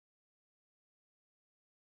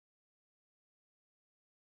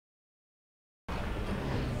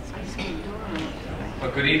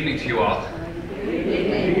Well, good evening to you all.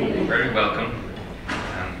 Very welcome.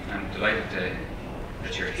 I'm delighted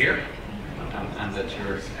that you're here and that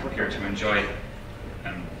you're here to enjoy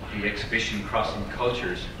the exhibition Crossing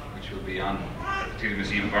Cultures, which will be on the Toledo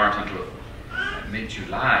Museum of Art until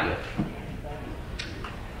mid-July.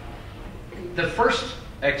 The first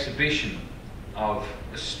exhibition of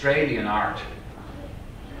Australian art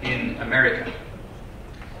in America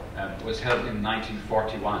was held in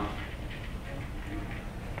 1941.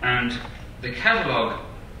 And the catalogue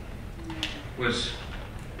was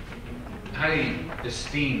highly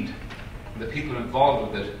esteemed. The people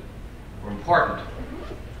involved with it were important.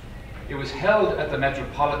 It was held at the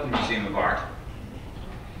Metropolitan Museum of Art.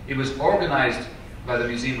 It was organized by the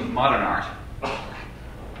Museum of Modern Art.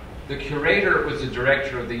 The curator was the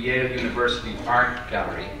director of the Yale University Art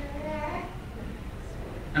Gallery.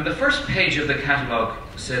 And the first page of the catalogue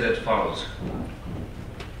said as follows: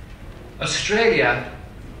 Australia,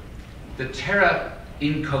 the terra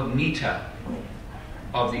incognita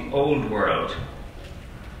of the old world,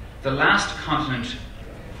 the last continent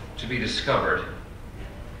to be discovered,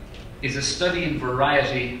 is a study in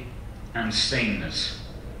variety and sameness.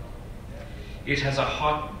 It has a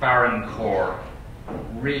hot, barren core,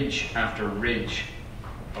 ridge after ridge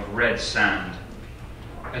of red sand,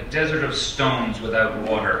 a desert of stones without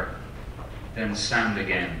water, then sand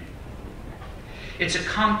again. It's a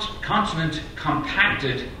continent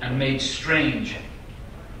compacted and made strange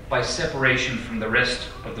by separation from the rest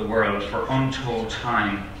of the world for untold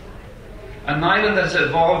time. An island that has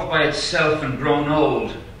evolved by itself and grown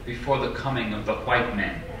old before the coming of the white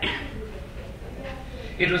men.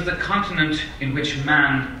 It was the continent in which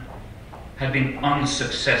man had been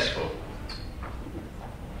unsuccessful.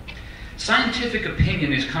 Scientific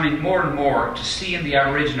opinion is coming more and more to see in the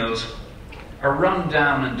Aboriginals a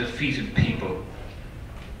run-down and defeated people.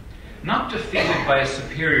 Not defeated by a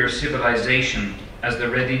superior civilization as the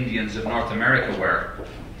Red Indians of North America were,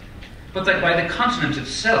 but that by the continent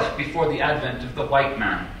itself before the advent of the white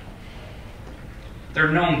man. They're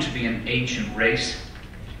known to be an ancient race,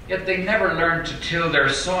 yet they never learned to till their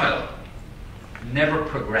soil, never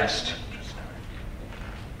progressed.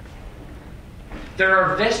 There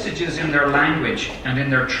are vestiges in their language and in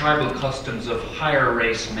their tribal customs of higher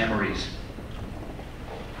race memories.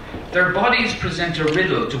 Their bodies present a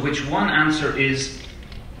riddle to which one answer is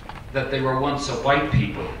that they were once a white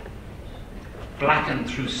people, blackened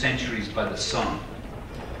through centuries by the sun,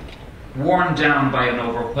 worn down by an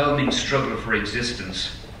overwhelming struggle for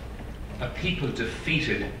existence, a people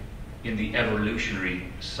defeated in the evolutionary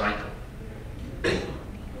cycle.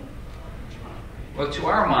 Well, to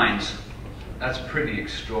our minds, that's pretty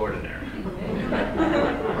extraordinary.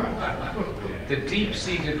 The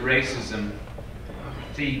deep-seated racism,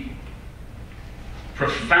 the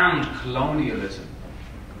profound colonialism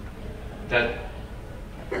that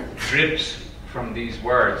drips from these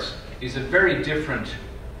words is a very different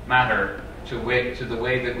matter to the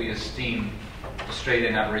way that we esteem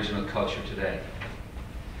Australian Aboriginal culture today.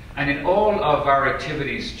 And in all of our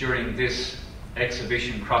activities during this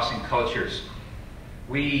exhibition, Crossing Cultures,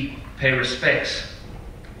 we pay respects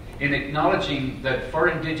in acknowledging that for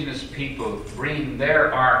Indigenous people bringing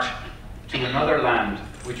their art to another land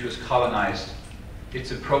which was colonized,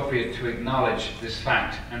 it's appropriate to acknowledge this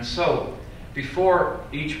fact. And so, before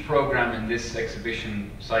each program in this exhibition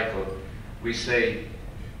cycle, we say,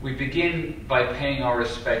 we begin by paying our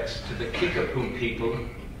respects to the Kickapoo people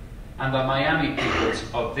and the Miami peoples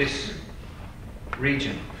of this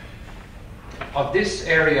region, of this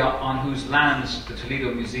area on whose lands the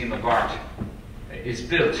Toledo Museum of Art is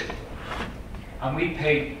built. And we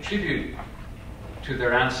pay tribute to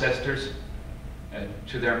their ancestors,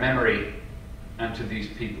 to their memory, and to these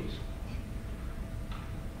peoples.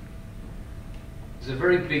 There's a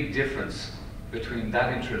very big difference between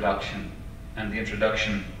that introduction and the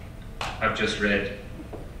introduction I've just read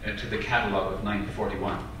to the catalogue of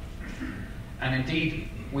 1941. And indeed,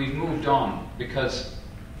 we've moved on because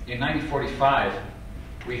in 1945,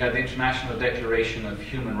 we had the International Declaration of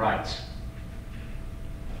Human Rights.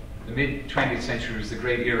 The mid-20th century was the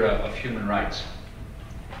great era of human rights.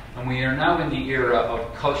 And we are now in the era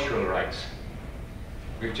of cultural rights.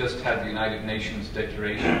 We've just had the United Nations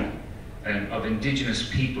Declaration of Indigenous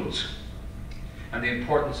Peoples and the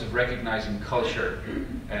importance of recognizing culture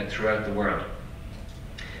throughout the world.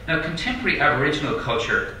 Now, contemporary Aboriginal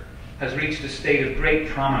culture has reached a state of great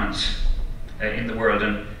prominence in the world.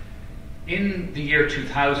 And in the year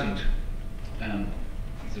 2000,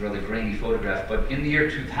 it's a rather grainy photograph, but in the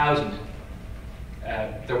year 2000,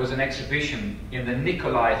 there was an exhibition in the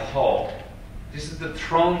Nikolai Hall. This is the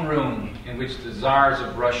throne room in which the Tsars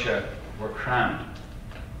of Russia were crowned.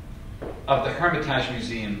 of the Hermitage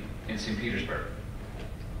Museum in St. Petersburg.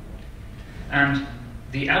 And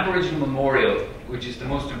the Aboriginal Memorial, which is the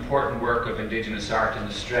most important work of Indigenous art in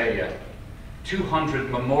Australia, 200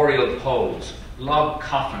 memorial poles, log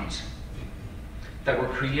coffins, that were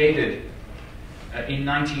created in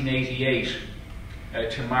 1988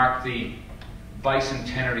 to mark the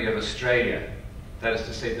bicentenary of Australia, that is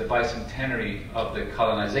to say, the bicentenary of the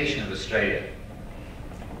colonisation of Australia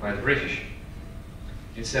by the British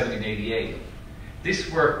in 1788.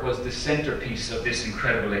 This work was the centrepiece of this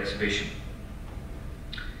incredible exhibition.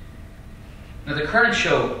 Now, the current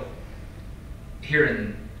show here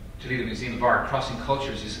in Toledo Museum of Art, Crossing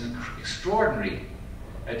Cultures, is an extraordinary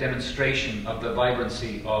demonstration of the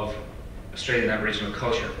vibrancy of Australian Aboriginal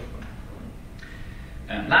culture.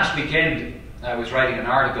 Last weekend, I was writing an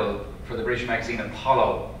article for the British magazine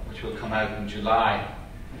Apollo, which will come out in July.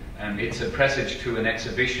 It's a presage to an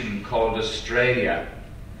exhibition called Australia,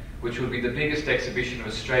 which will be the biggest exhibition of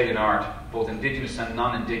Australian art, both Indigenous and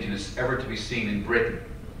non-Indigenous, ever to be seen in Britain.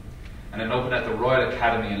 And it'll open at the Royal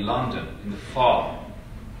Academy in London in the fall.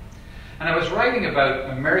 And I was writing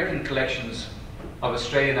about American collections of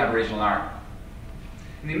Australian Aboriginal art.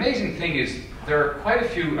 And the amazing thing is, there are quite a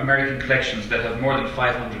few American collections that have more than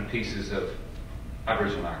 500 pieces of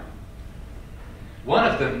Aboriginal art. One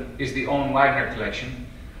of them is the Owen Wagner collection,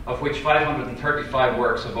 of which 535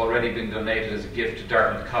 works have already been donated as a gift to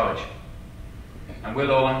Dartmouth College. And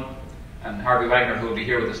Will Owen and Harvey Wagner, who will be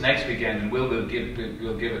here with us next weekend, and will give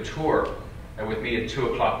a tour with me at 2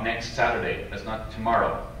 o'clock next Saturday, that's not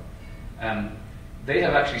tomorrow. They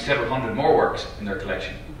have actually several hundred more works in their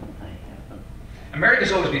collection.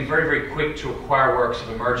 America's always been very, very quick to acquire works of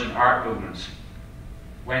emerging art movements.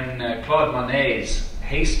 When Claude Monet's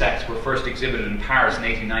Haystacks were first exhibited in Paris in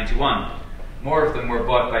 1891, more of them were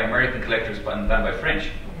bought by American collectors than by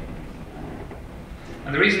French.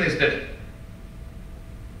 And the reason is that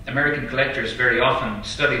American collectors very often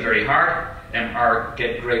study very hard or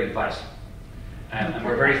get great advice. And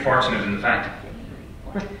we're very fortunate in the fact.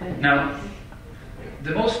 Now,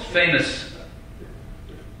 the most famous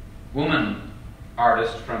woman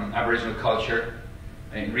artist from Aboriginal culture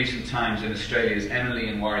in recent times in Australia is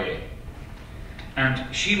Emily Warrior.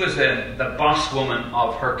 And she was the boss woman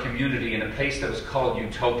of her community in a place that was called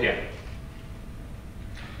Utopia,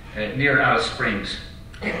 near Alice Springs.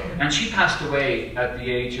 And she passed away at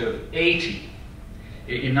the age of 80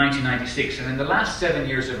 in 1996. And in the last 7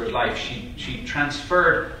 years of her life, she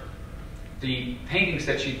transferred the paintings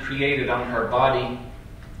that she created on her body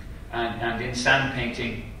and in sand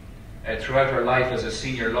painting throughout her life as a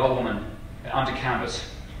senior law woman onto canvas,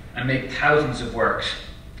 and made thousands of works,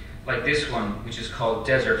 like this one, which is called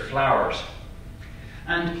Desert Flowers.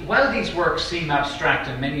 And while these works seem abstract,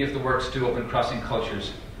 and many of the works do up in Crossing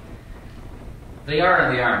Cultures, they are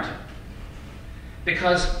and they aren't.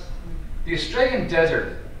 Because the Australian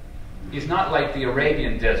desert is not like the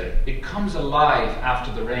Arabian desert. It comes alive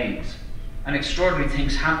after the rains, and extraordinary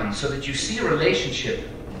things happen, so that you see a relationship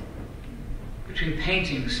between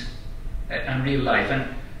paintings and real life.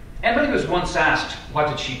 And Emily was once asked, what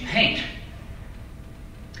did she paint?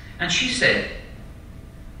 And she said,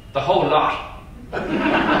 the whole lot.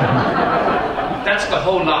 That's the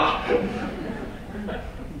whole lot.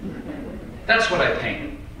 That's what I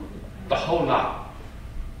paint. The whole lot.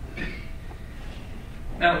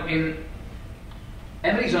 Now, in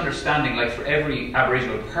Emily's understanding, like for every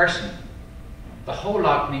Aboriginal person, the whole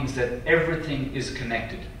lot means that everything is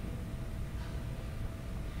connected.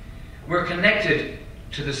 We're connected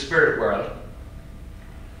to the spirit world,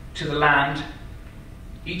 to the land,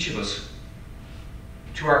 each of us,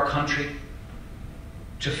 to our country,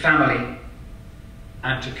 to family,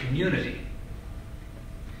 and to community.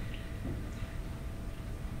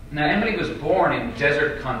 Now, Emily was born in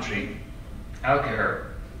desert country, Alcahar,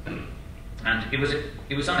 and it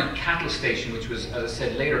was on a cattle station, which was, as I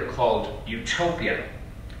said, later called Utopia.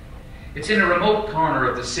 It's in a remote corner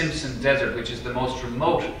of the Simpson Desert, which is the most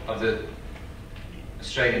remote of the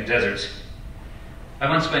Australian deserts. I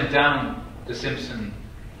once went down the Simpson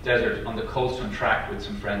Desert on the Colston track with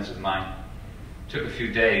some friends of mine. It took a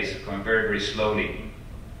few days, going very, very slowly,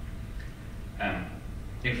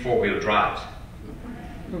 in four-wheel drives.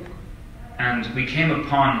 And we came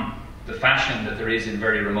upon the fashion that there is in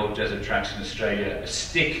very remote desert tracks in Australia, a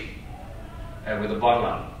stick with a bottle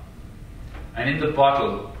on it. And in the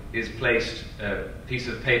bottle is placed a piece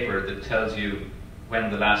of paper that tells you when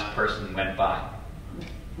the last person went by,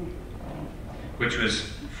 which was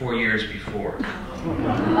 4 years before.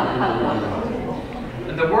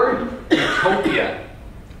 And the word utopia,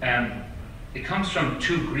 it comes from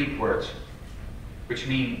two Greek words, which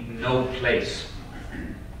mean no place.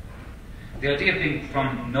 The idea of being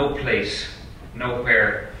from no place,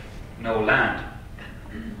 nowhere, no land.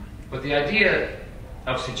 But the idea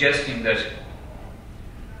of suggesting that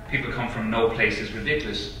people come from no place is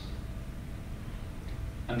ridiculous.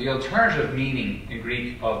 And the alternative meaning in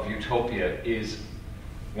Greek of utopia is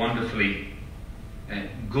wonderfully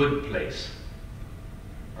good place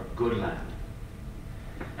or good land.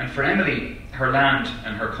 And for Emily, her land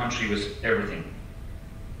and her country was everything.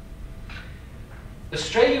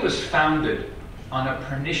 Australia was founded on a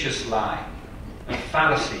pernicious lie, a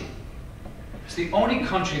fallacy. It's the only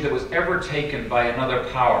country that was ever taken by another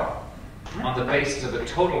power on the basis of a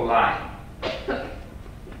total lie.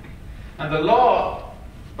 And the law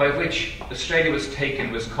by which Australia was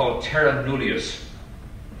taken was called terra nullius,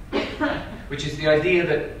 which is the idea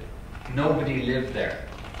that nobody lived there.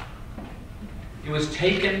 It was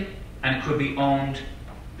taken and could be owned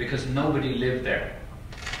because nobody lived there,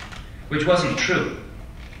 which wasn't true.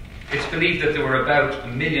 It's believed that there were about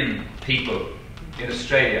 1 million people in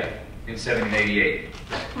Australia in 1788.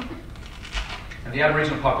 And the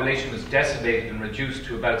Aboriginal population was decimated and reduced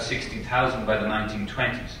to about 60,000 by the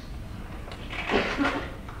 1920s.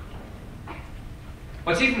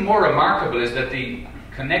 What's even more remarkable is that the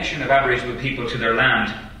connection of Aboriginal people to their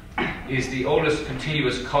land is the oldest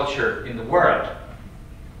continuous culture in the world,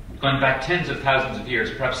 going back tens of thousands of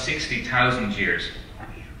years, perhaps 60,000 years.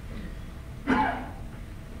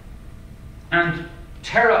 And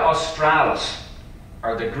Terra Australis,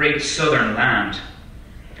 or the Great Southern Land,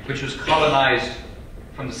 which was colonized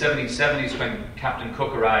from the 1770s when Captain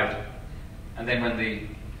Cook arrived, and then when the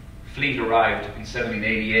fleet arrived in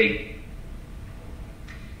 1788,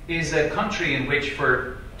 is a country in which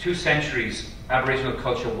for 2 centuries Aboriginal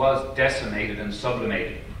culture was decimated and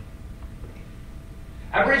sublimated.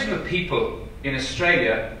 Aboriginal people in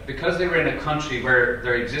Australia, because they were in a country where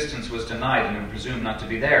their existence was denied and were presumed not to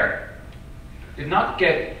be there, did not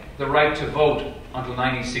get the right to vote until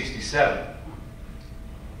 1967.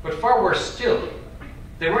 But far worse still,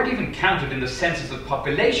 they weren't even counted in the census of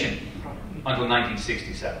population until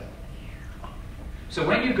 1967. So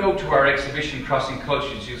when you go to our exhibition, Crossing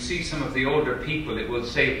Cultures, you'll see some of the older people. It will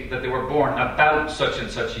say that they were born about such and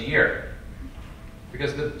such a year,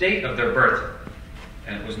 because the date of their birth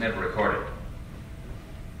was never recorded.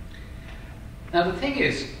 Now the thing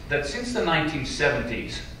is that since the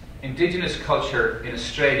 1970s, Indigenous culture in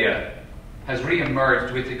Australia has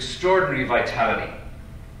re-emerged with extraordinary vitality.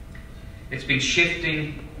 It's been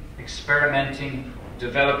shifting, experimenting,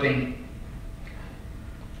 developing,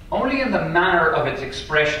 only in the manner of its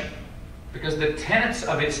expression, because the tenets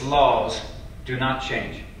of its laws do not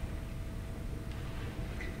change.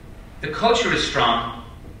 The culture is strong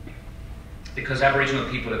because Aboriginal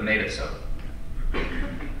people have made it so.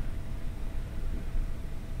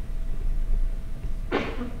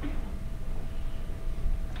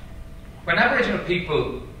 When Aboriginal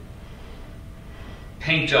people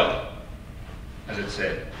paint up, as it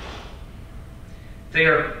said, they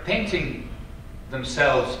are painting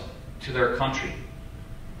themselves to their country,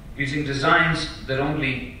 using designs that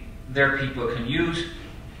only their people can use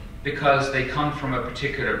because they come from a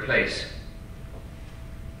particular place.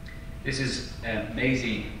 This is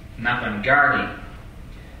Maisie Napangardi,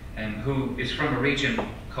 who is from a region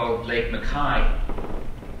called Lake Mackay.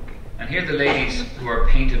 And here the ladies who are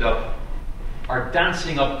painted up are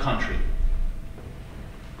dancing up country.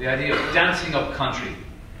 The idea of dancing up country.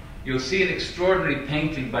 You'll see an extraordinary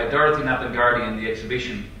painting by Dorothy Napangardi in the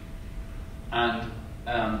exhibition, and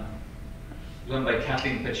done by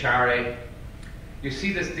Kathleen Pachare. You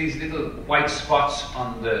see these little white spots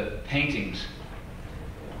on the paintings,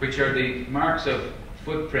 which are the marks of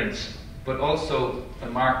footprints, but also the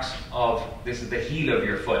marks of, this is the heel of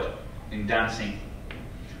your foot in dancing,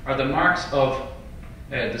 are the marks of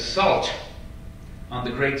the salt on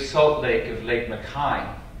the Great Salt Lake of Lake Mackay,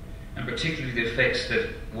 and particularly the effects that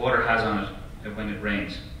water has on it when it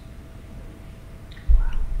rains.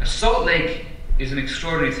 A salt lake is an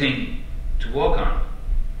extraordinary thing to walk on,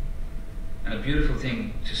 and a beautiful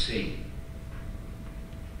thing to see.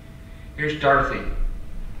 Here's Dorothy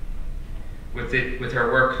with her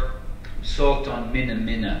work, Salt on Minna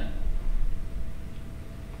Minna.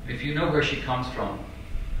 If you know where she comes from,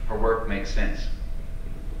 her work makes sense.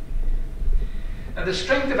 Now, the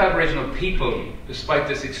strength of Aboriginal people, despite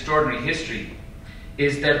this extraordinary history,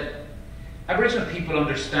 is that Aboriginal people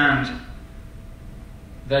understand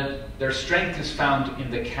that their strength is found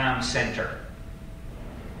in the calm centre.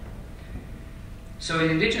 So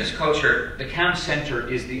in Indigenous culture, the calm centre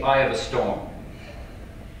is the eye of a storm.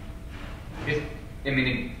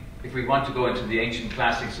 If we want to go into the ancient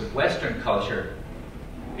classics of Western culture,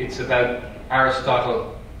 it's about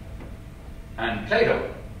Aristotle and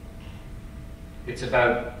Plato. It's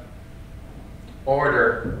about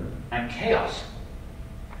order and chaos.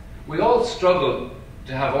 We all struggle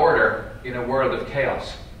to have order in a world of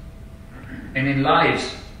chaos and in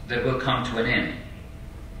lives that will come to an end.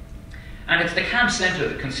 And it's the camp centre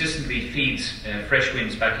that consistently feeds fresh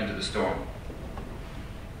winds back into the storm.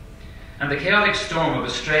 And the chaotic storm of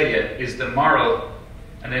Australia is the moral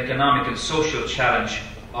and economic and social challenge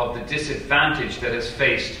of the disadvantage that has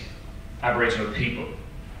faced Aboriginal people.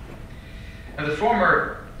 And the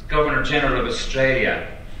former Governor-General of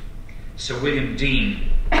Australia, Sir William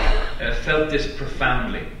Dean, felt this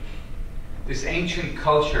profoundly. This ancient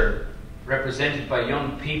culture represented by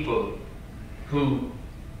young people who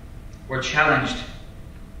were challenged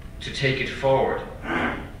to take it forward.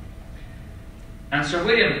 And Sir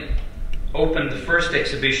William opened the first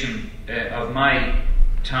exhibition of my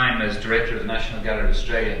time as Director of the National Gallery of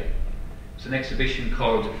Australia. It's an exhibition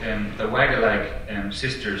called The Wagalag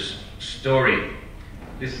Sisters' Story.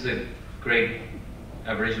 This is a great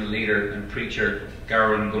Aboriginal leader and preacher,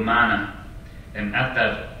 Garwan Gulmana, at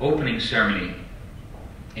that opening ceremony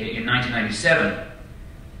in 1997.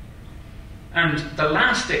 And the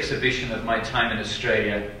last exhibition of my time in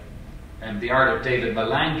Australia, the art of David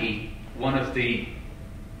Malangi, one of the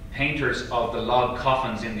painters of the log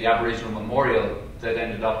coffins in the Aboriginal memorial that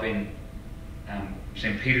ended up in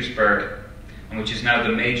St. Petersburg, and which is now the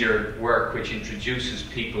major work which introduces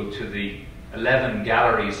people to the 11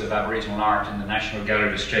 galleries of Aboriginal art in the National Gallery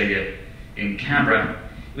of Australia in Canberra.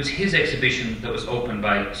 It was his exhibition that was opened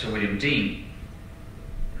by Sir William Dean.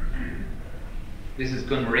 This is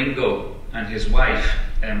Gunmaringo and his wife,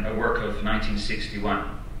 a work of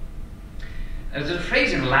 1961. There's a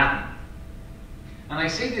phrase in Latin, and I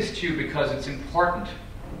say this to you because it's important.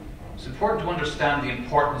 It's important to understand the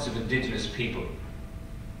importance of Indigenous people.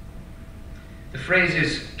 The phrase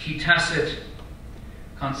is "qui tacet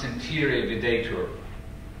consentire videtur."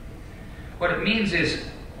 What it means is,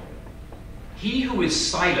 he who is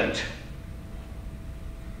silent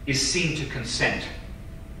is seen to consent.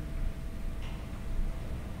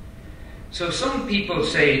 So some people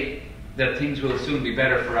say that things will soon be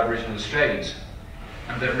better for Aboriginal Australians,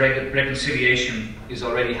 and that reconciliation is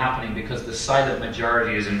already happening because the silent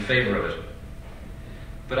majority is in favour of it.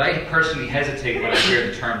 But I personally hesitate when I hear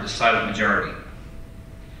the term the silent majority,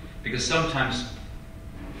 because sometimes,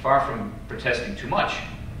 far from protesting too much,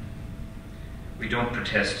 we don't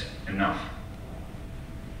protest enough.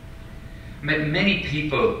 I met many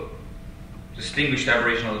people, distinguished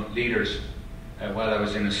Aboriginal leaders, while I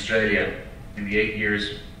was in Australia in the 8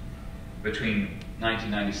 years between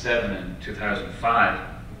 1997 and 2005.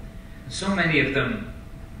 And so many of them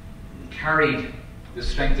carried the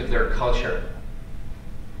strength of their culture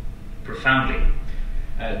profoundly.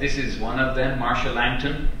 This is one of them, Marsha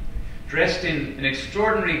Langton, dressed in an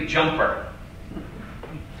extraordinary jumper.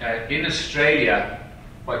 In Australia,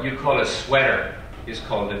 what you call a sweater is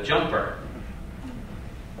called a jumper.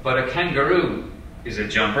 But a kangaroo is a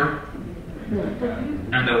jumper,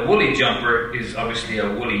 and a woolly jumper is obviously a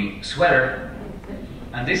woolly sweater,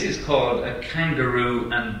 and this is called a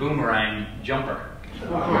kangaroo and boomerang jumper.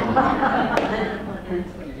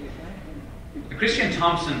 Christian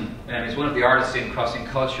Thompson is one of the artists in Crossing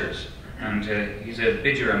Cultures, and he's a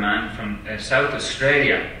Bidjara man from South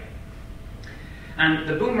Australia. And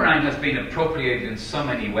the boomerang has been appropriated in so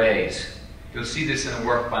many ways. You'll see this in a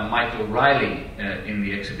work by Michael Riley in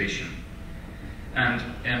the exhibition. And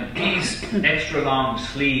these extra long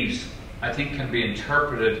sleeves, I think, can be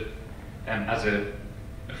interpreted as a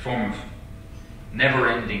form of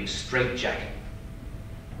never-ending straitjacket.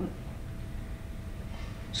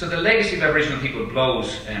 So the legacy of Aboriginal people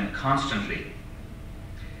blows constantly.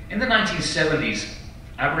 In the 1970s,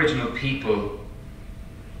 Aboriginal people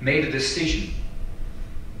made a decision.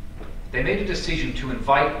 They made a decision to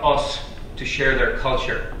invite us to share their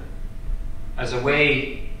culture as a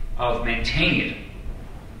way of maintaining it.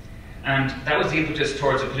 And that was the impetus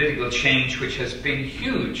towards a political change which has been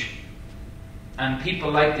huge. And people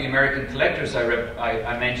like the American collectors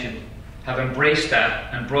I mentioned have embraced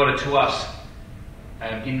that and brought it to us.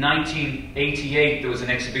 In 1988, there was an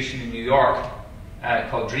exhibition in New York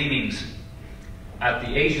called Dreamings at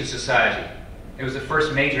the Asia Society. It was the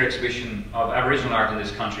first major exhibition of Aboriginal art in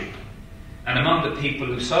this country. And among the people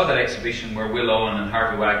who saw that exhibition were Will Owen and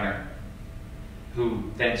Harvey Wagner, who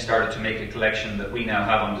then started to make a collection that we now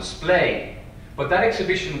have on display. But that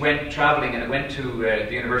exhibition went traveling, and it went to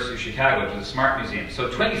the University of Chicago, to the Smart Museum. So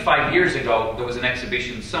 25 years ago, there was an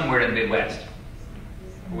exhibition somewhere in the Midwest.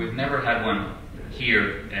 We've never had one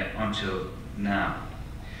here until now.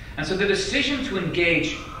 And so the decision to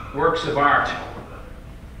engage works of art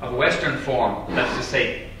of a Western form, that's to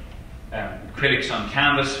say acrylics on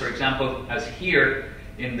canvas, for example, as here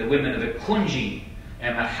in the women of the Kunji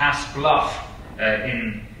at Hass Bluff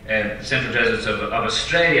in the central deserts of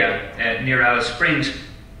Australia near Alice Springs.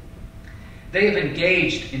 They have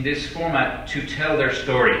engaged in this format to tell their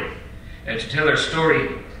story, as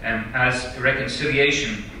a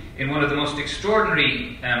reconciliation in one of the most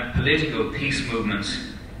extraordinary political peace movements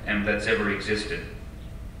that's ever existed.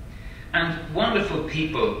 And wonderful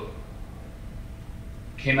people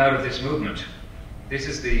came out of this movement. This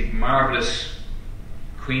is the marvellous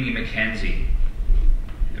Queenie Mackenzie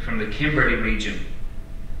from the Kimberley region,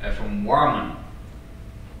 from Warman,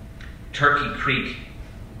 Turkey Creek,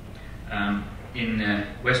 in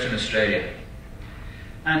Western Australia.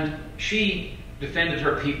 And she defended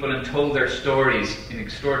her people and told their stories in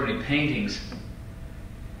extraordinary paintings.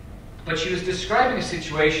 But she was describing a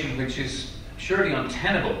situation which is surely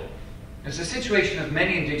untenable. It's a situation of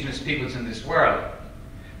many Indigenous peoples in this world,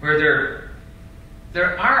 where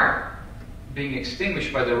there are being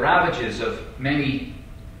extinguished by the ravages of many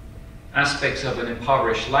aspects of an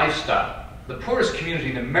impoverished lifestyle. The poorest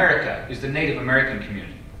community in America is the Native American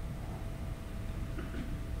community.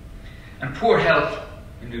 And poor health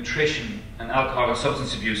and nutrition and alcohol and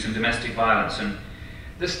substance abuse and domestic violence. And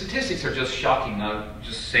the statistics are just shocking. I'll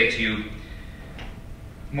just say to you,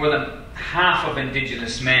 more than half of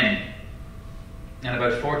Indigenous men and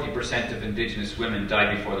about 40% of Indigenous women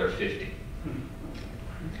die before they're 50.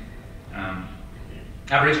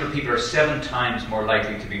 Aboriginal people are 7 times more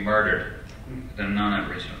likely to be murdered than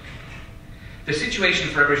non-Aboriginal. The situation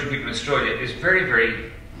for Aboriginal people in Australia is very,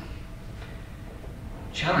 very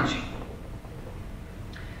challenging.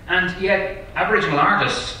 And yet, Aboriginal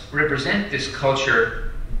artists represent this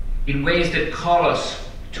culture in ways that call us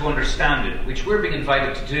to understand it, which we're being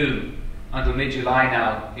invited to do until mid-July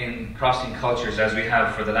now in Crossing Cultures, as we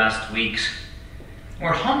have for the last weeks.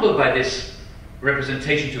 We're humbled by this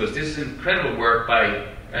representation to us. This is incredible work by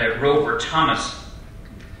Rover Thomas,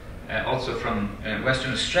 also from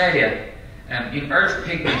Western Australia, in earth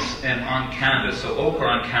pigments on canvas, so ochre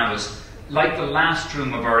on canvas, like the last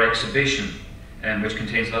room of our exhibition, which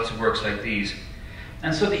contains lots of works like these.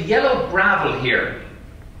 And so the yellow gravel here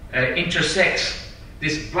intersects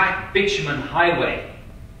this black bitumen highway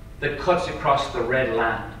that cuts across the red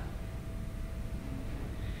land.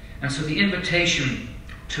 And so the invitation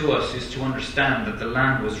to us is to understand that the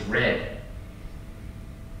land was red.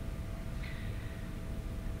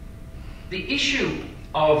 The issue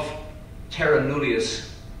of terra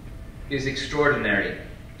nullius is extraordinary.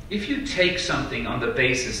 If you take something on the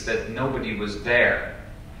basis that nobody was there,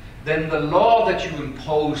 then the law that you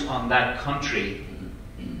impose on that country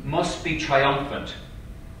must be triumphant.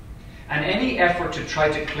 And any effort to try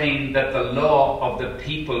to claim that the law of the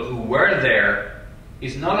people who were there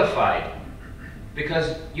is nullified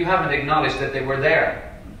because you haven't acknowledged that they were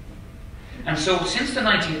there. And so since the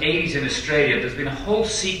 1980s in Australia, there's been a whole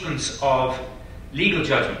sequence of legal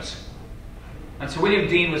judgments. And Sir William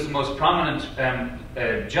Dean was the most prominent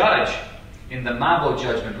judge in the Mabo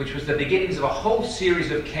judgment, which was the beginnings of a whole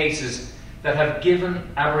series of cases that have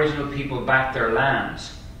given Aboriginal people back their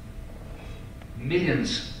lands.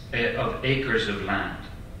 Millions of acres of land.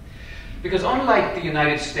 Because unlike the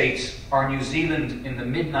United States or New Zealand in the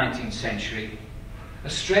mid-19th century,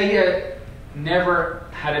 Australia never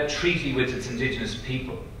had a treaty with its Indigenous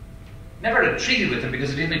people. Never had a treaty with them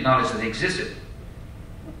because it didn't acknowledge that they existed.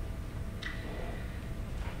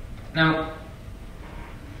 Now,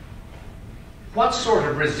 what sort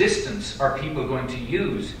of resistance are people going to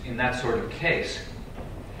use in that sort of case?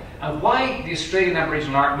 And why the Australian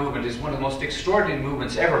Aboriginal art movement is one of the most extraordinary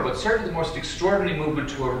movements ever, but certainly the most extraordinary movement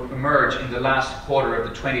to emerge in the last quarter of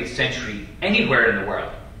the 20th century anywhere in the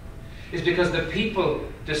world, is because the people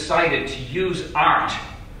decided to use art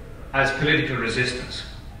as political resistance.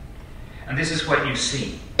 And this is what you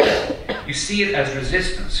see. You see it as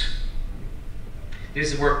resistance.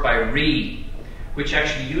 This is work by Ree, which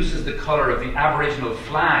actually uses the colour of the Aboriginal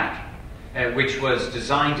flag, which was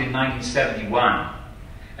designed in 1971.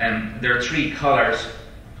 There are 3 colours.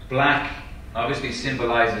 Black obviously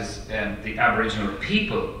symbolises the Aboriginal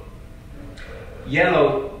people.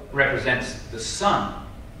 Yellow represents the sun.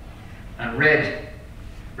 And red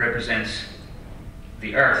represents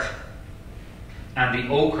the earth. And the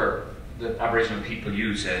ochre that Aboriginal people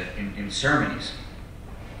use in ceremonies.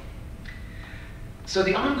 So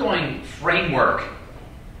the ongoing framework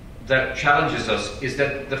that challenges us is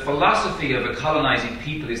that the philosophy of a colonizing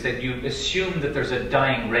people is that you assume that there's a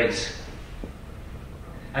dying race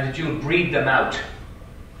and that you'll breed them out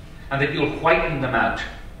and that you'll whiten them out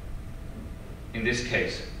in this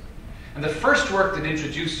case. And the first work that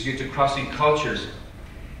introduces you to crossing cultures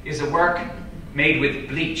is a work made with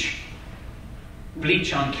bleach.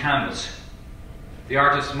 Bleach on canvas. The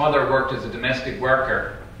artist's mother worked as a domestic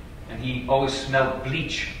worker, and he always smelled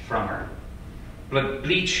bleach from her. But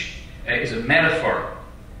bleach is a metaphor.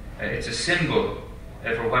 It's a symbol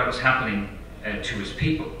for what was happening to his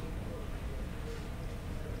people.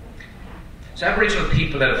 So Aboriginal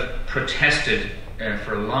people have protested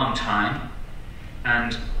for a long time,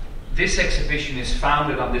 and this exhibition is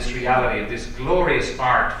founded on this reality of this glorious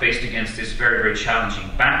art faced against this very, very challenging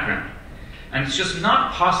background. And it's just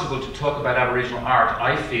not possible to talk about Aboriginal art,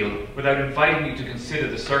 I feel, without inviting you to consider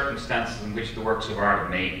the circumstances in which the works of art are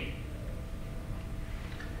made.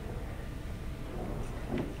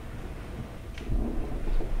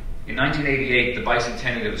 In 1988, the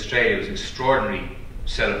bicentennial of Australia was an extraordinary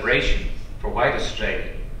celebration for white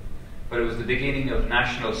Australia, but it was the beginning of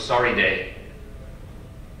National Sorry Day,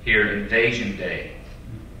 here Invasion Day,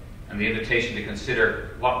 and the invitation to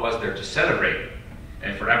consider what was there to celebrate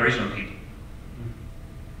for Aboriginal people.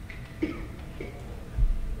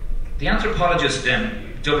 The anthropologist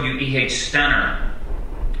W.E.H. Stanner,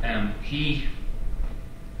 he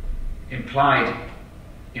implied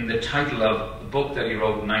in the title of the book that he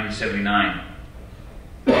wrote in 1979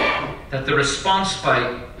 that the response by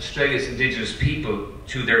Australia's Indigenous people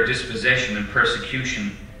to their dispossession and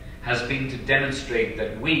persecution has been to demonstrate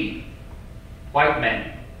that we, white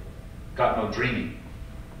men, got no dreaming.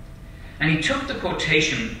 And he took the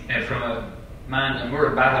quotation from a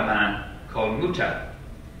Murrabata man called Muta,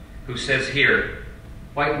 who says here,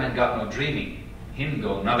 white men got no dreaming, him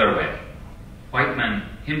go another way. White man,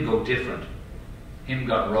 him go different, him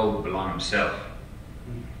got road belong himself.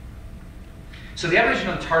 So the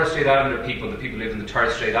Aboriginal and Torres Strait Islander people, the people who live in the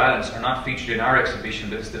Torres Strait Islands, are not featured in our exhibition,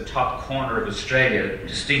 but it's the top corner of Australia,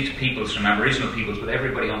 distinct peoples from Aboriginal peoples, but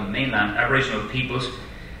everybody on the mainland, Aboriginal peoples,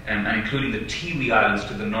 and including the Tiwi Islands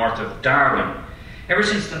to the north of Darwin. Ever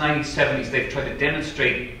since the 1970s, they've tried to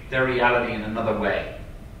demonstrate their reality in another way,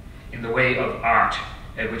 in the way of art,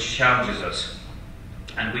 which challenges us,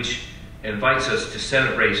 and which invites us to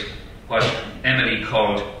celebrate what Emily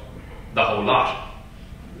called the whole lot.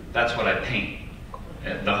 That's what I paint.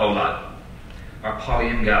 The whole lot. Or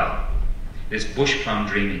Polyingal, this bush plum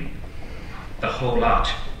dreaming, the whole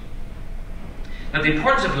lot. Now the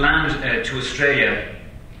importance of land to Australia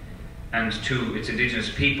and to its Indigenous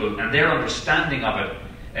people and their understanding of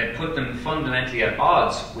it put them fundamentally at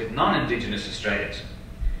odds with non-Indigenous Australians.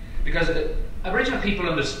 Because Aboriginal people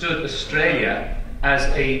understood Australia as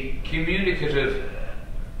a communicative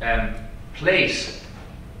place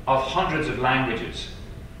of hundreds of languages.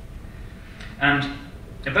 And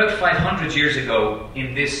about 500 years ago,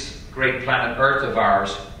 in this great planet Earth of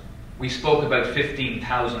ours, we spoke about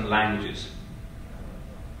 15,000 languages.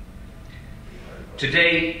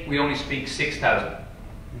 Today, we only speak 6,000.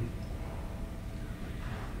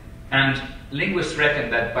 And linguists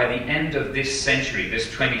reckon that by the end of this century, this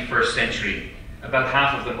 21st century, about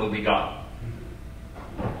half of them will be gone.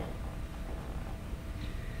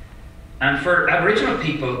 And for Aboriginal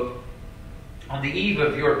people, on the eve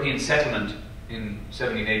of European settlement in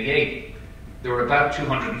 1788, there were about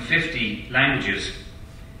 250 languages,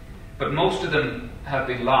 but most of them have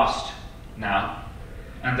been lost now,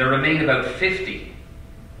 and there remain about 50.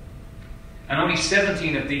 And only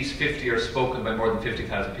 17 of these 50 are spoken by more than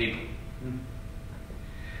 50,000 people.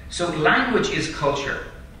 So language is culture.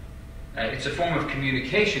 It's a form of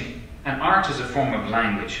communication, and art is a form of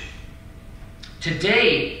language.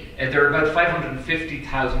 Today, there are about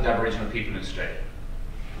 550,000 Aboriginal people in Australia.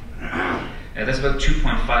 That's about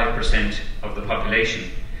 2.5% of the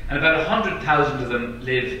population. And about 100,000 of them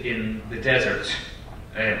live in the deserts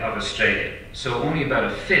of Australia. So only about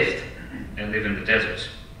a fifth live in the deserts.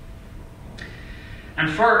 And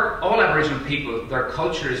for all Aboriginal people, their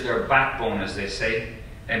culture is their backbone, as they say,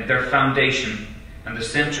 and their foundation and the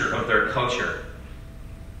centre of their culture.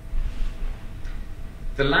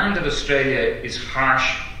 The land of Australia is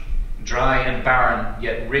harsh, dry and barren,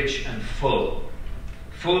 yet rich and full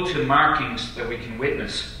to markings that we can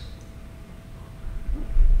witness,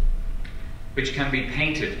 which can be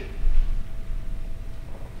painted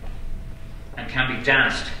and can be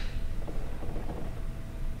danced.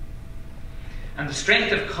 And the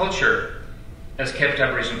strength of culture has kept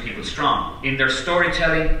Aboriginal people strong in their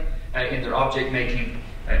storytelling, in their object making,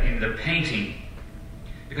 in their painting,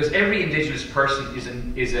 because every Indigenous person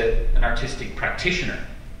is an artistic practitioner.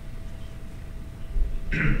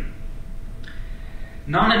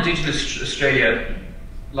 Non-Indigenous Australia,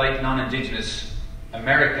 like non-Indigenous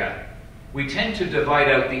America, we tend to divide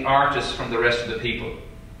out the artist from the rest of the people.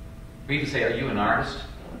 We even say, are you an artist?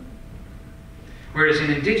 Whereas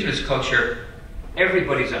in Indigenous culture,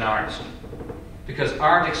 everybody's an artist, because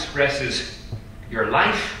art expresses your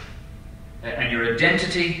life and your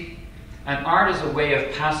identity, and art is a way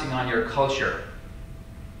of passing on your culture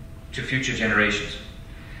to future generations.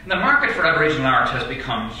 And the market for Aboriginal art has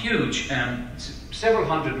become huge, several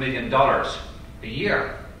 $100 million a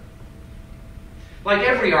year. Like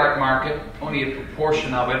every art market, only a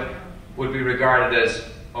proportion of it would be regarded as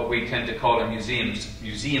what we tend to call a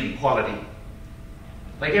museum quality.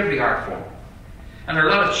 Like every art form. And there are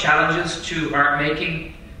a lot of challenges to art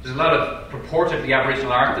making. There's a lot of purportedly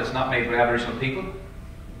Aboriginal art that's not made by Aboriginal people.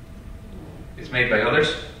 It's made by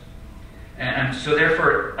others. And so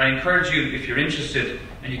therefore, I encourage you, if you're interested,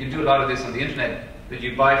 and you can do a lot of this on the internet, that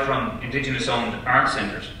you buy from Indigenous-owned art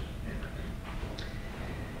centres.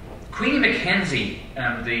 Queenie Mackenzie,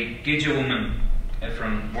 the Gidja woman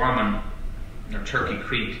from Warman, or Turkey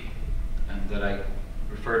Creek, that I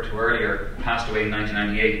referred to earlier, passed away in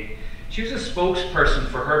 1998. She was a spokesperson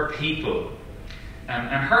for her people, and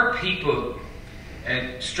her people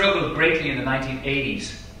struggled greatly in the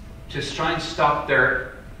 1980s to try and stop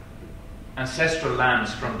their ancestral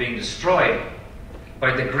lands from being destroyed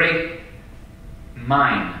by the great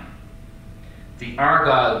mine, the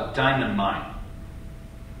Argyle diamond mine,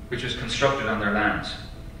 which was constructed on their lands.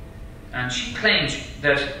 And she claimed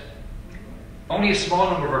that only a small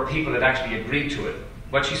number of her people had actually agreed to it.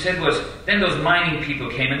 What she said was, then those mining people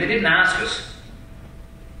came and they didn't ask us.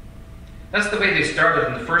 That's the way they started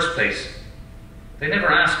in the first place. They never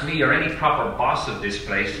asked me or any proper boss of this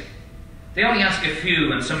place. They only asked a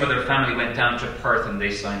few, and some of their family went down to Perth and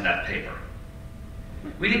they signed that paper.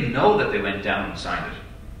 We didn't know that they went down and signed it.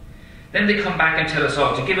 Then they come back and tell us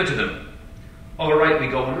all to give it to them. All right, we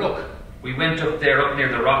go and look. We went up there, up near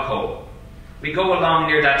the rock hole. We go along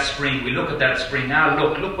near that spring. We look at that spring. Now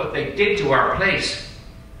look what they did to our place.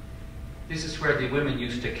 This is where the women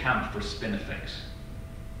used to camp for spinifex.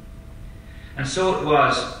 And so it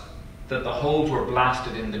was that the holes were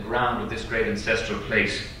blasted in the ground of this great ancestral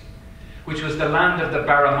place, which was the land of the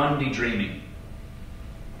Barramundi dreaming.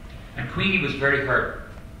 And Queenie was very hurt.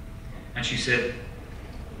 And she said,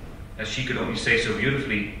 as she could only say so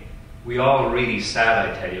beautifully, we all really sad,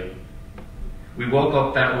 I tell you. We walk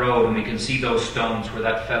up that road and we can see those stones where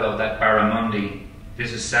that fellow, that Barramundi,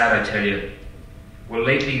 this is sad, I tell you. Well,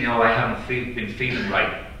 lately, I haven't been feeling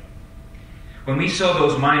right. When we saw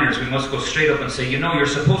those miners, we must go straight up and say, you're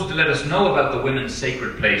supposed to let us know about the women's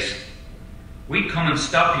sacred place. We'd come and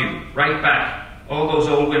stop you, right back. All those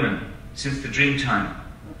old women, since the dream time,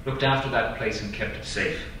 looked after that place and kept it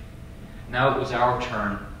safe. Now it was our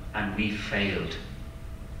turn, and we failed.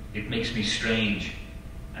 It makes me strange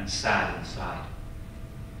and sad inside.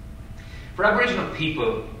 For Aboriginal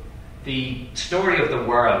people, the story of the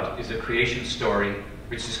world is a creation story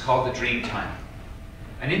which is called the dream time.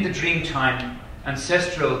 And in the dream time,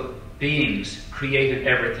 ancestral beings created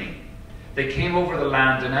everything. They came over the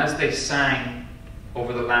land, and as they sang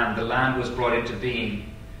over the land was brought into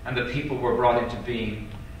being, and the people were brought into being,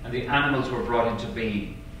 and the animals were brought into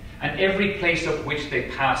being. And every place of which they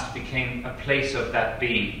passed became a place of that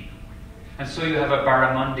being. And so you have a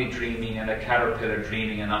barramundi dreaming, and a caterpillar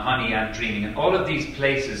dreaming, and a honey ant dreaming, and all of these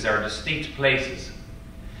places are distinct places.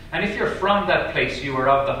 And if you're from that place, you are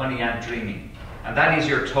of the honey ant dreaming. And that is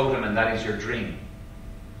your totem, and that is your dream.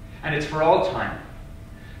 And it's for all time.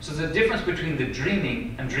 So there's a difference between the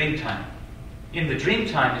dreaming and dream time. In the dream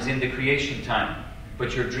time is in the creation time,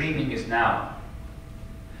 but your dreaming is now.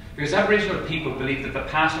 Because Aboriginal people believe that the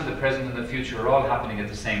past and the present and the future are all happening at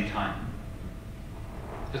the same time.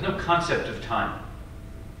 There's no concept of time.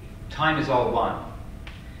 Time is all one.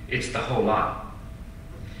 It's the whole lot.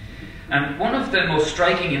 And one of the most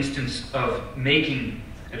striking instances of making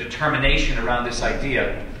a determination around this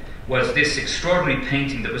idea was this extraordinary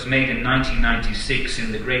painting that was made in 1996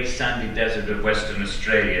 in the great sandy desert of Western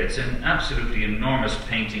Australia. It's an absolutely enormous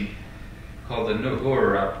painting called the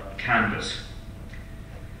Ngurra canvas.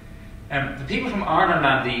 The people from Arnhem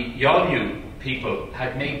Land, the Yolngu people,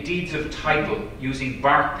 had made deeds of title using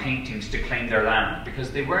bark paintings to claim their land,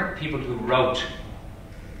 because they weren't people who wrote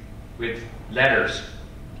with letters.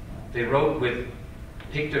 They wrote with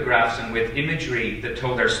pictographs and with imagery that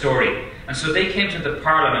told their story. And so they came to the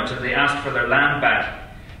Parliament and they asked for their land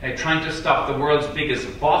back, trying to stop the world's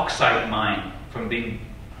biggest bauxite mine from being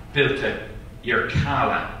built at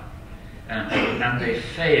Yirrkala. And they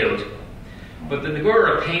failed. But the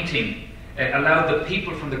Ngurra painting allowed the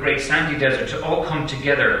people from the Great Sandy Desert to all come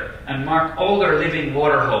together and mark all their living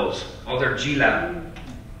water holes, all their jilab,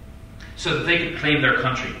 so that they could claim their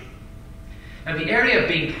country. Now the area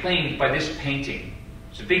being claimed by this painting,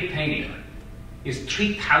 it's a big painting, is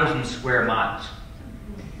 3,000 square miles.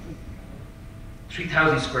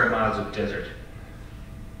 3,000 square miles of desert.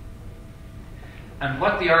 And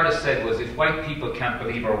what the artist said was, if white people can't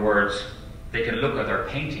believe our words, they can look at our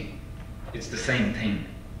painting. It's the same thing.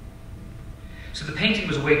 So the painting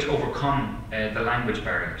was a way to overcome the language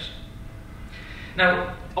barriers.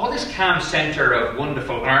 Now, all this calm centre of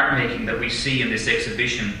wonderful art making that we see in this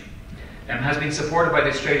exhibition has been supported by the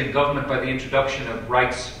Australian government by the introduction of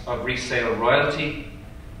rights of resale royalty.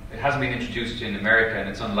 It hasn't been introduced in America, and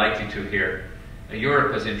it's unlikely to here.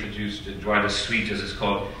 Europe has introduced droit de suite, as it's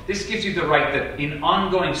called. This gives you the right that in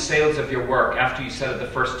ongoing sales of your work, after you sell it the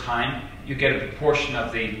first time, you get a proportion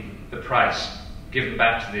of the price given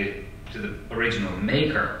back to the original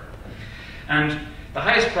maker. And the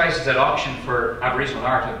highest prices at auction for Aboriginal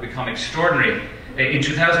art have become extraordinary. In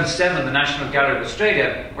 2007, the National Gallery of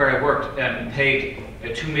Australia, where I worked, paid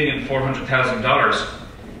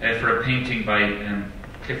 $2,400,000 for a painting by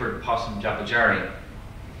Clifford Possum Japajari,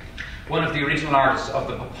 one of the original artists of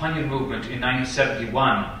the Papunya movement in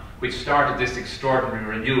 1971, which started this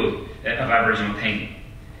extraordinary renewal of Aboriginal painting.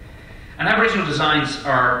 And Aboriginal designs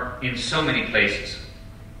are in so many places.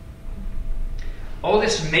 All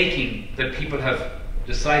this making that people have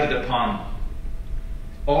decided upon,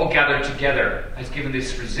 all gathered together, has given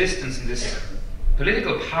this resistance and this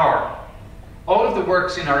political power. All of the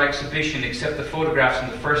works in our exhibition, except the photographs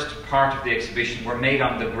in the first part of the exhibition, were made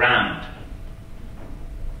on the ground.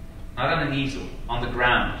 Not on an easel, on the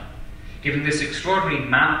ground, giving this extraordinary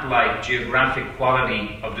map-like geographic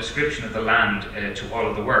quality of description of the land to all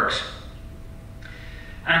of the works.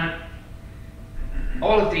 And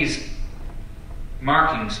all of these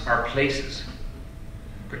markings are places,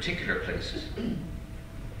 particular places.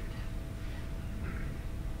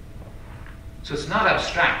 So it's not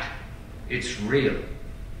abstract, it's real.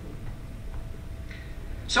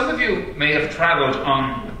 Some of you may have travelled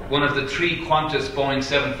on one of the 3 Qantas Boeing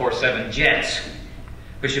 747 jets,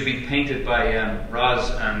 which have been painted by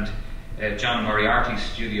Roz and John Moriarty's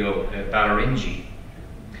studio, Ballaringi.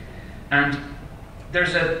 And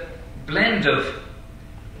there's a blend of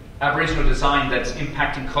Aboriginal design that's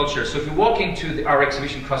impacting culture. So if you walk into our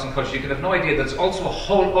exhibition, Crossing Culture, you can have no idea there's also a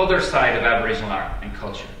whole other side of Aboriginal art and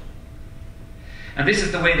culture. And this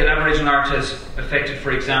is the way that Aboriginal art has affected,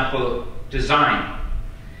 for example, design.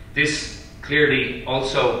 This clearly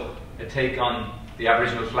also a take on the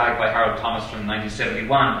Aboriginal flag by Harold Thomas from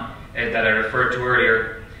 1971 that I referred to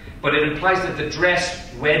earlier. But it implies that the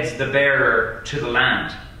dress weds the bearer to the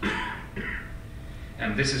land.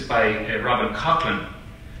 And this is by Robin Coughlin,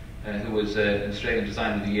 who was an Australian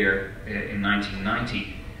Design of the Year in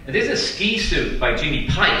 1990. And this is a ski suit by Jimmy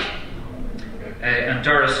Pike and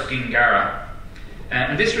Doris Gingara.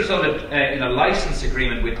 And this resulted in a license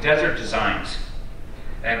agreement with Desert Designs.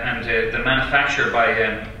 And the manufacture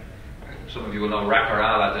by, some of you will know,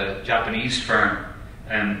 Rakarala, the Japanese firm,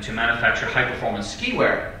 to manufacture high-performance ski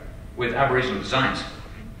wear with Aboriginal designs.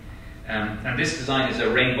 And this design is a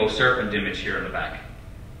rainbow serpent image here in the back.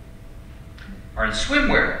 Or in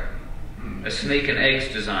swimwear, a snake and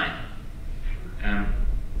eggs design. And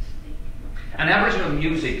Aboriginal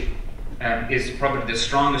music is probably the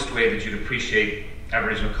strongest way that you'd appreciate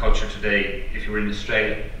Aboriginal culture today if you were in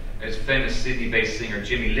Australia. There's famous Sydney-based singer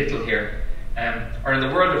Jimmy Little here. Or in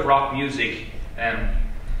the world of rock music,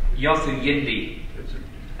 Yothu Yindi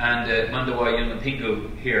and Mandawa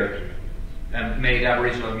Yunapingu here made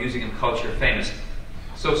Aboriginal music and culture famous.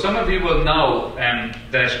 So some of you will know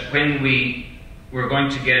that when we were going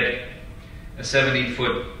to get a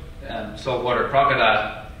 17-foot saltwater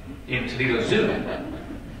crocodile in Toledo Zoo,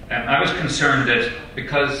 I was concerned that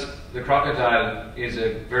because the crocodile is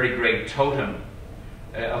a very great totem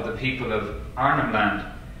of the people of Arnhem Land,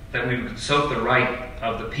 that we would consult the right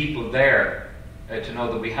of the people there to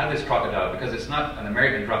know that we had this crocodile, because it's not an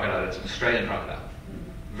American crocodile, it's an Australian crocodile.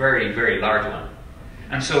 Very, very large one.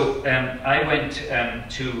 And so I went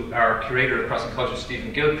to our curator of Crossing Culture,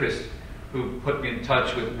 Stephen Gilchrist, who put me in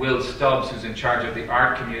touch with Will Stubbs, who's in charge of the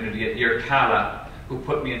art community at Yirrkala, who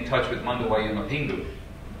put me in touch with Mandawa Yunapingu,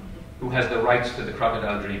 who has the rights to the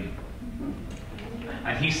crocodile dream.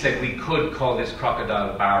 And he said we could call this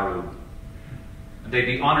crocodile Baru. And they'd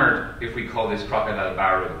be honoured if we call this crocodile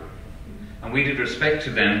Baru. And we did respect to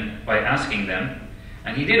them by asking them.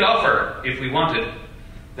 And he did offer, if we wanted,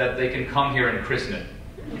 that they can come here and christen it.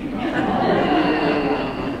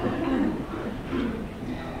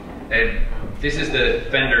 This is the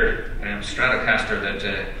Fender Stratocaster that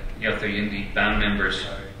Yothu Yindi band members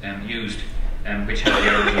used, which had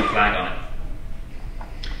the original flag on it.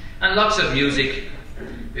 And lots of music.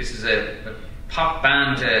 This is a pop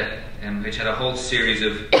band which had a whole series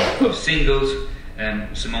of singles.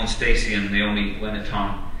 Simone Stacey and Naomi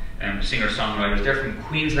Wenetong singer-songwriters. They're from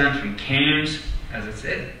Queensland, from Cairns, as I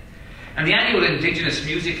said. And the annual Indigenous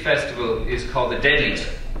Music Festival is called the Deadlies.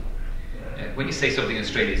 When you say something in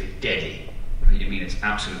Australia is deadly, you mean it's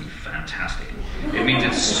absolutely fantastic. It means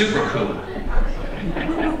it's super cool.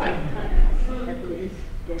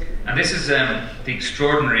 And this is the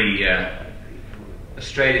extraordinary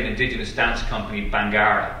Australian Indigenous dance company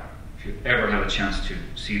Bangarra. If you've ever had a chance to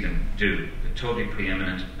see them, do. They're totally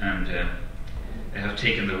preeminent, and they have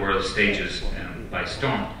taken the world stages by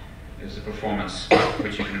storm. There's a performance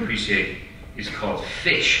which you can appreciate is called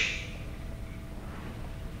Fish.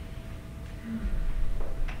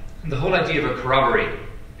 And the whole idea of a corroboree,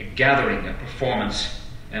 a gathering, a performance,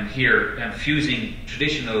 here fusing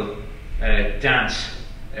traditional dance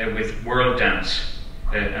with world dance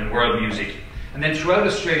and world music. And then throughout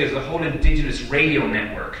Australia there's a whole Indigenous radio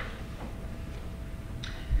network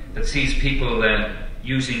that sees people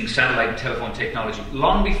using satellite and telephone technology.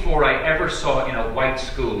 Long before I ever saw in a white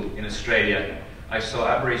school in Australia, I saw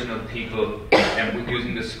Aboriginal people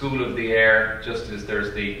using the School of the Air, just as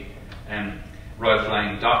there's the Royal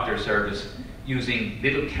Flying Doctor Service, using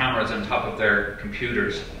little cameras on top of their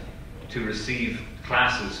computers to receive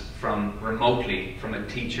classes remotely from a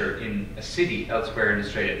teacher in a city elsewhere in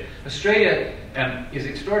Australia. Australia is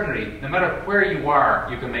extraordinary. No matter where you are,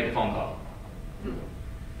 you can make a phone call.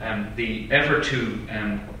 The effort to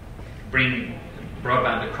bring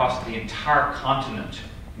broadband across the entire continent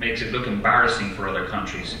makes it look embarrassing for other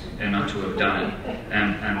countries not to have done it.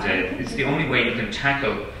 And it's the only way you can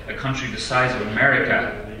tackle a country the size of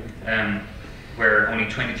America, where only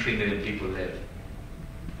 23 million people live.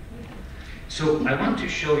 So I want to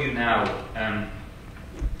show you now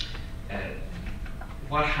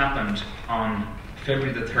what happened on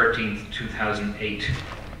February the 13th, 2008,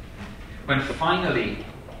 when finally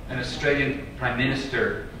an Australian Prime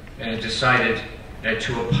Minister decided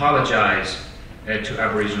to apologise to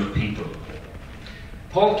Aboriginal people.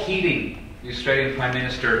 Paul Keating, the Australian Prime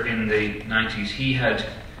Minister in the 90s, he had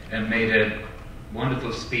made a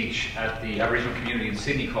wonderful speech at the Aboriginal community in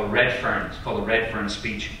Sydney called Redfern. It's called the Redfern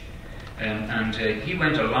speech. And he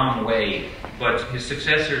went a long way, but his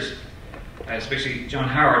successors, especially John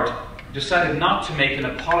Howard, decided not to make an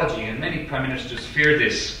apology, and many Prime Ministers fear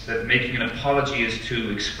this, that making an apology is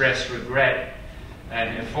to express regret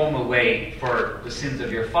in a formal way for the sins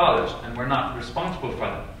of your fathers, and we're not responsible for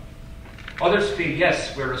them. Others feel,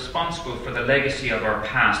 yes, we're responsible for the legacy of our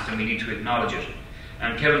past and we need to acknowledge it.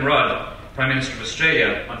 And Kevin Rudd, Prime Minister of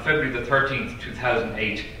Australia, on February the 13th,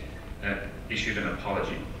 2008, issued an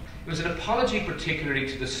apology. It was an apology particularly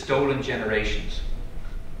to the stolen generations.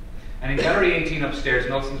 And in Gallery 18 upstairs,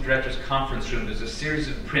 Nelson's Directors Conference Room, there's a series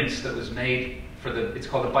of prints that was made for it's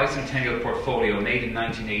called the Bicentennial Portfolio, made in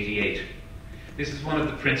 1988. This is one of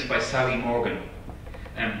the prints by Sally Morgan,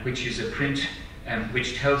 which is a print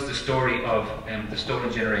which tells the story of the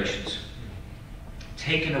stolen generations.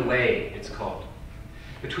 Taken Away, it's called.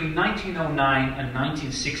 Between 1909 and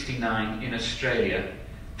 1969 in Australia,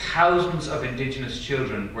 thousands of Indigenous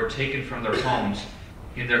children were taken from their homes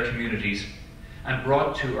in their communities and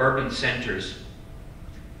brought to urban centres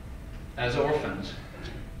as orphans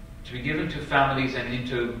to be given to families and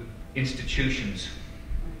into institutions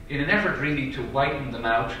in an effort really to whiten them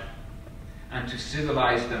out and to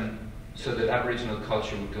civilise them so that Aboriginal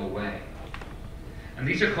culture would go away. And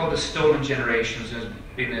these are called the stolen generations. There's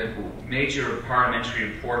been a major parliamentary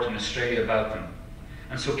report in Australia about them.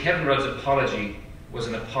 And so Kevin Rudd's apology was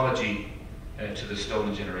an apology to the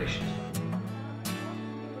stolen generations.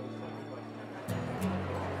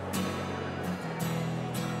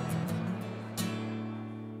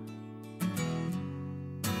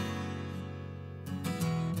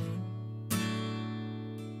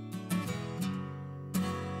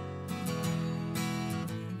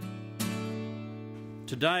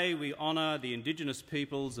 Today we honour the Indigenous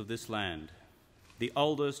peoples of this land, the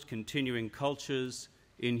oldest continuing cultures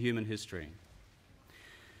in human history.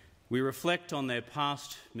 We reflect on their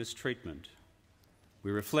past mistreatment.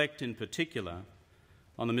 We reflect in particular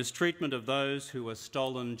on the mistreatment of those who were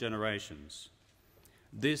stolen generations,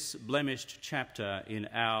 this blemished chapter in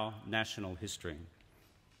our national history.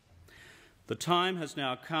 The time has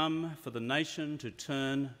now come for the nation to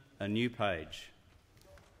turn a new page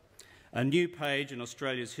in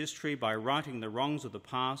Australia's history by righting the wrongs of the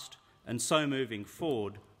past and so moving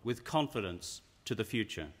forward with confidence to the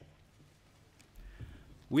future.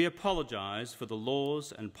 We apologise for the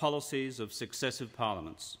laws and policies of successive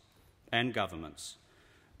parliaments and governments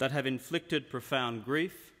that have inflicted profound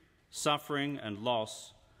grief, suffering and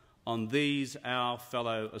loss on these our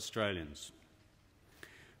fellow Australians.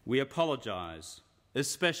 We apologise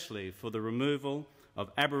especially for the removal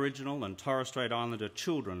of Aboriginal and Torres Strait Islander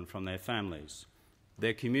children from their families,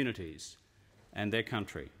 their communities and their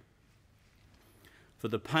country. For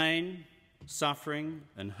the pain, suffering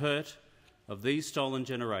and hurt of these stolen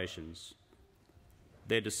generations,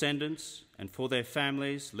 their descendants and for their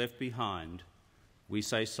families left behind, we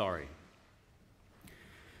say sorry.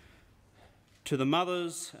 To the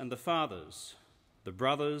mothers and the fathers, the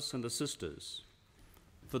brothers and the sisters,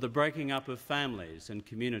 for the breaking up of families and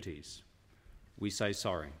communities, we say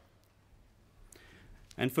sorry.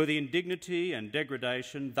 And for the indignity and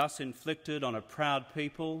degradation thus inflicted on a proud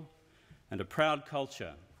people and a proud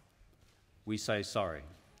culture, we say sorry.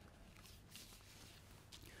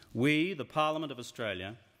 We, the Parliament of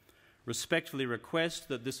Australia, respectfully request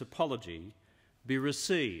that this apology be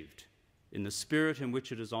received in the spirit in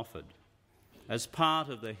which it is offered, as part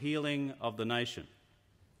of the healing of the nation.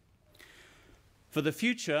 For the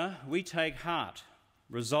future, we take heart,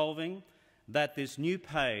 resolving that this new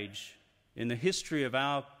page in the history of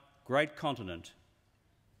our great continent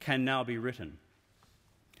can now be written.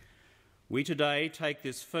 We today take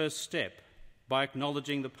this first step by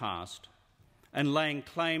acknowledging the past and laying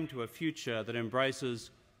claim to a future that embraces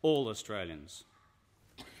all Australians.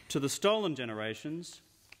 To the stolen generations,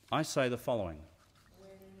 I say the following.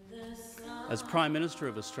 As Prime Minister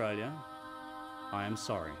of Australia, I am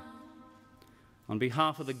sorry. On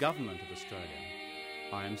behalf of the Government of Australia,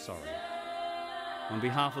 I am sorry. On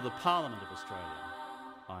behalf of the Parliament of Australia,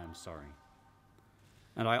 I am sorry.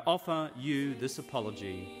 And I offer you this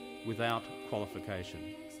apology without qualification.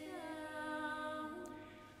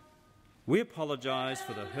 We apologise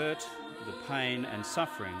for the hurt, the pain and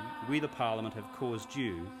suffering we, the Parliament, have caused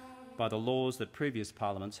you by the laws that previous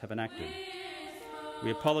Parliaments have enacted.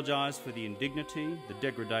 We apologise for the indignity, the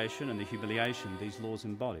degradation and the humiliation these laws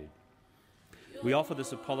embodied. We offer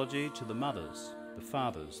this apology to the mothers, the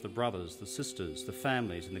fathers, the brothers, the sisters, the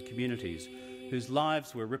families and the communities whose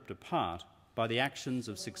lives were ripped apart by the actions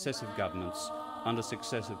of successive governments under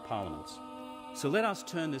successive parliaments. So let us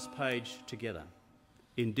turn this page together,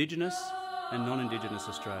 Indigenous and non-Indigenous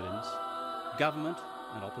Australians, government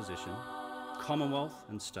and opposition, Commonwealth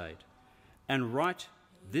and state, and write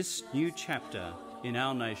this new chapter in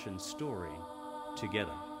our nation's story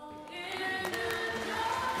together.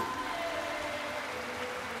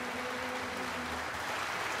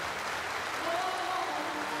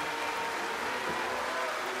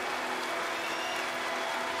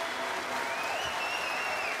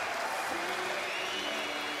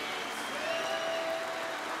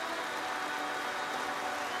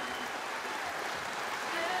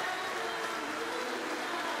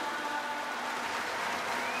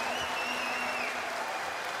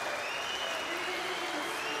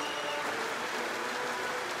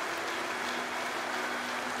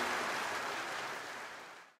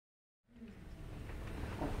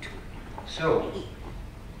 So,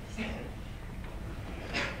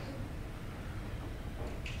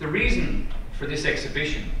 the reason for this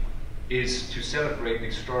exhibition is to celebrate an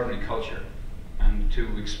extraordinary culture and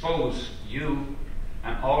to expose you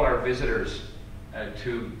and all our visitors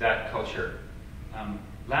to that culture.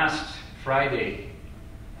 Last Friday,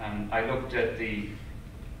 I looked at the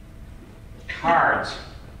cards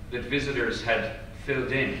that visitors had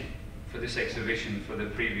filled in for this exhibition for the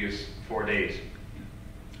previous 4 days.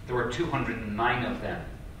 There were 209 of them.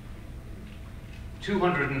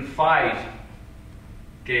 205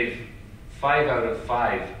 gave 5 out of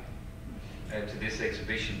 5 to this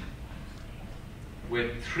exhibition,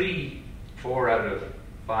 with 3 4 out of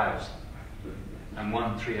 5s and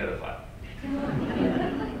 1 3 out of 5.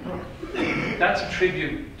 That's a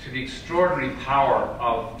tribute to the extraordinary power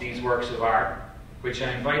of these works of art, which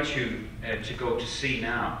I invite you to go to see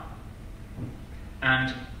now.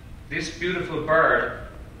 And this beautiful bird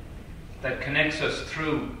that connects us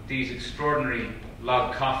through these extraordinary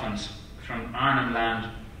log coffins from Arnhem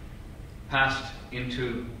Land, past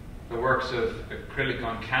into the works of acrylic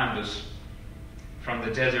on canvas from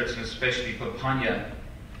the deserts and especially Papunya,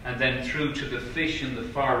 and then through to the fish in the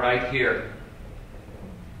far right here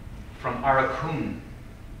from Aurukun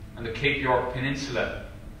and the Cape York Peninsula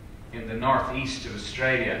in the northeast of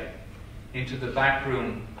Australia, into the back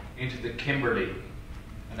room, into the Kimberley,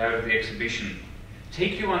 and out of the exhibition.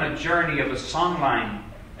 Take you on a journey of a songline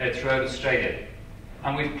throughout Australia.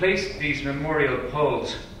 And we've placed these memorial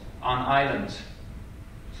poles on islands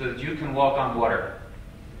so that you can walk on water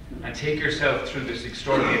and take yourself through this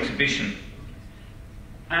extraordinary exhibition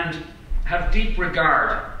and have deep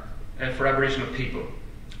regard for Aboriginal people.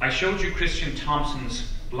 I showed you Christian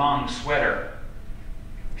Thompson's long sweater,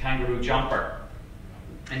 kangaroo jumper,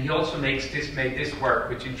 and he also made this work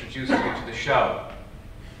which introduced you to the show.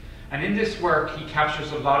 And in this work, he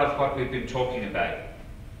captures a lot of what we've been talking about.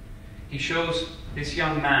 He shows this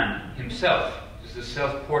young man himself, this is a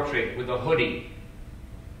self-portrait with a hoodie,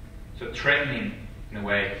 so threatening in a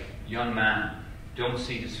way, young man. Don't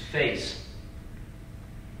see his face.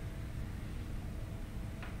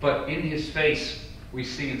 But in his face, we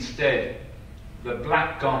see instead the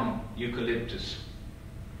black gum eucalyptus,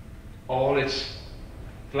 all its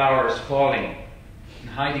flowers falling and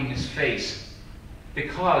hiding his face.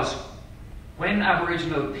 Because when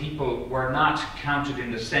Aboriginal people were not counted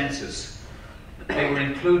in the census, they were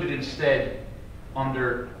included instead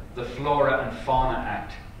under the Flora and Fauna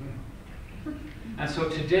Act. And so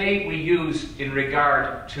today we use, in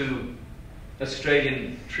regard to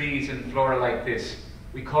Australian trees and flora like this,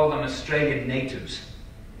 we call them Australian natives.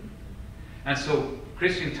 And so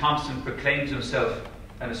Christian Thompson proclaims himself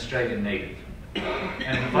an Australian native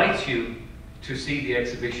and invites you to see the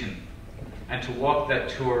exhibition and to walk that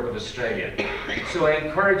tour of Australia. So I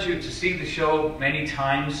encourage you to see the show many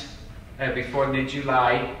times before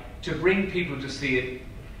mid-July, to bring people to see it.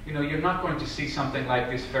 You know, you're not going to see something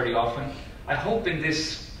like this very often. I hope in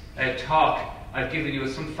this talk I've given you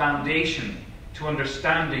some foundation to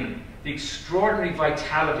understanding the extraordinary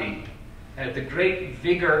vitality, the great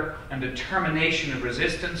vigour and determination of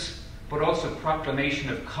resistance, but also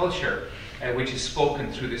proclamation of culture, which is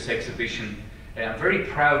spoken through this exhibition. I'm very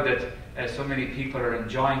proud that so many people are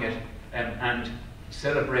enjoying it and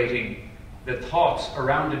celebrating the thoughts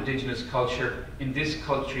around Indigenous culture in this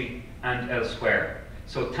country and elsewhere.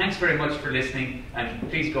 So thanks very much for listening, and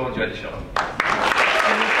please go enjoy the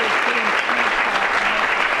show.